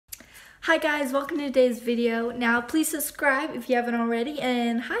Hi guys, welcome to today's video. Now please subscribe if you haven't already,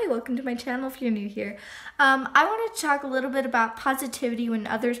 and hi, welcome to my channel if you're new here. I want to talk a little bit about positivity when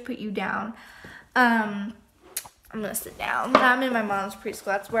others put you down. I'm gonna sit down. I'm in my mom's preschool,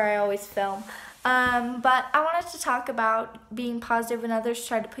 that's where I always film. But I wanted to talk about being positive when others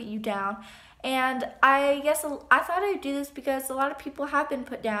try to put you down. And I guess I thought I'd do this because a lot of people have been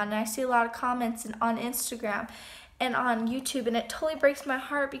put down, and I see a lot of comments on Instagram and on YouTube, and it totally breaks my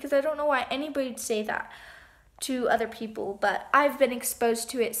heart because I don't know why anybody would say that to other people, but I've been exposed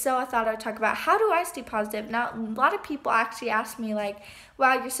to it, so I thought I would talk about how do I stay positive. Now, a lot of people actually ask me like,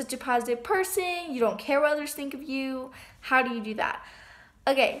 wow, you're such a positive person, you don't care what others think of you, how do you do that?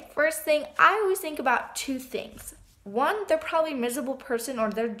 Okay, first thing, I always think about two things. One, they're probably a miserable person,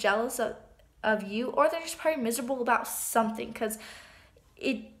 or they're jealous of you, or they're just probably miserable about something, because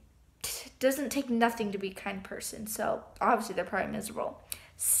it doesn't take nothing to be a kind person, so obviously they're probably miserable.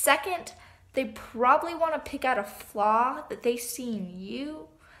 Second, they probably want to pick out a flaw that they see in you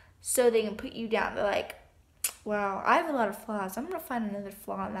so they can put you down. They're like, wow, I have a lot of flaws, I'm gonna find another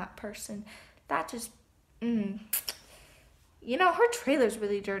flaw in that person. That just you know, her trailer's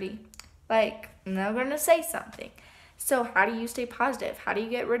really dirty, like, they're gonna say something. So how do you stay positive? How do you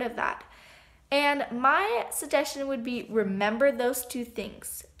get rid of that? And my suggestion would be, remember those two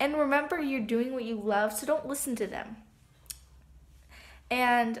things. And remember, you're doing what you love, so don't listen to them.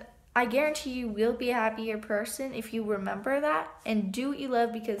 And I guarantee you will be a happier person if you remember that and do what you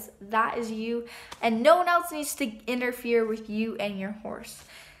love, because that is you, and no one else needs to interfere with you and your horse.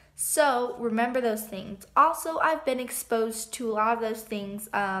 So remember those things. Also, I've been exposed to a lot of those things.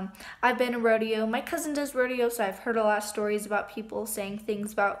 I've been to rodeo. My cousin does rodeo, so I've heard a lot of stories about people saying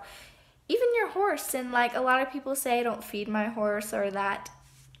things about even your horse, and like a lot of people say I don't feed my horse, or that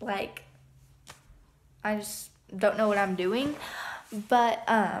like I just don't know what I'm doing. But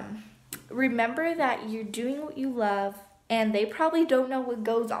remember that you're doing what you love, and they probably don't know what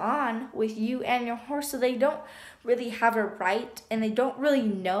goes on with you and your horse, so they don't really have a right, and they don't really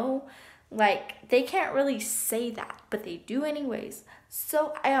know, like they can't really say that, but they do anyways.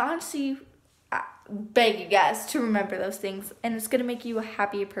 So I honestly beg you guys to remember those things, and it's gonna make you a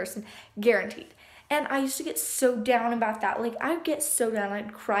happier person, guaranteed. And I used to get so down about that. Like, I'd get so down,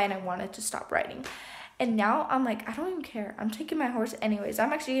 I'd cry, and I wanted to stop riding. And now I'm like, I don't even care. I'm taking my horse anyways.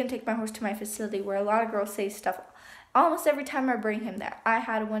 I'm actually gonna take my horse to my facility where a lot of girls say stuff almost every time I bring him there. I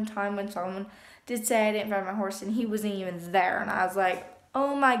had one time when someone did say I didn't ride my horse, and he wasn't even there, and I was like,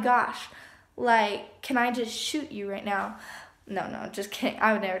 oh my gosh, like, can I just shoot you right now? No, just kidding.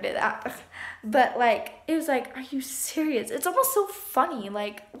 I would never do that. But like, it was like, are you serious? It's almost so funny.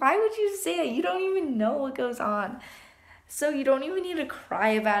 Like, why would you say that? You don't even know what goes on. So you don't even need to cry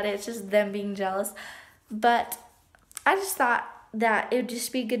about it. It's just them being jealous. But I just thought that it would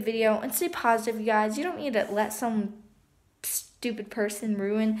just be a good video, and stay positive, you guys. You don't need to let some stupid person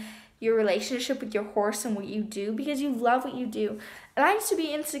ruin your relationship with your horse and what you do, because you love what you do. And I used to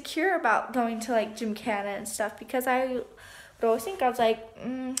be insecure about going to like Gymkhana and stuff, because I would always think, I was like,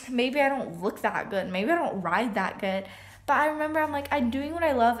 maybe I don't look that good, maybe I don't ride that good. But I remember, I'm like, I'm doing what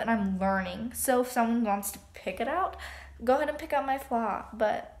I love and I'm learning. So if someone wants to pick it out, go ahead and pick out my flaw.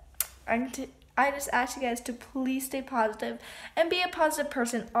 But I just ask you guys to please stay positive and be a positive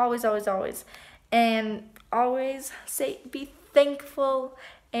person, always, always, always. And always be thankful,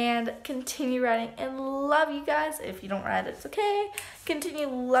 and continue riding, and love you guys. If you don't ride, it's okay. Continue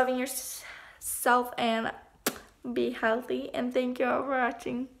loving yourself and be healthy, and thank you all for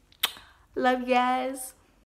watching. Love you guys.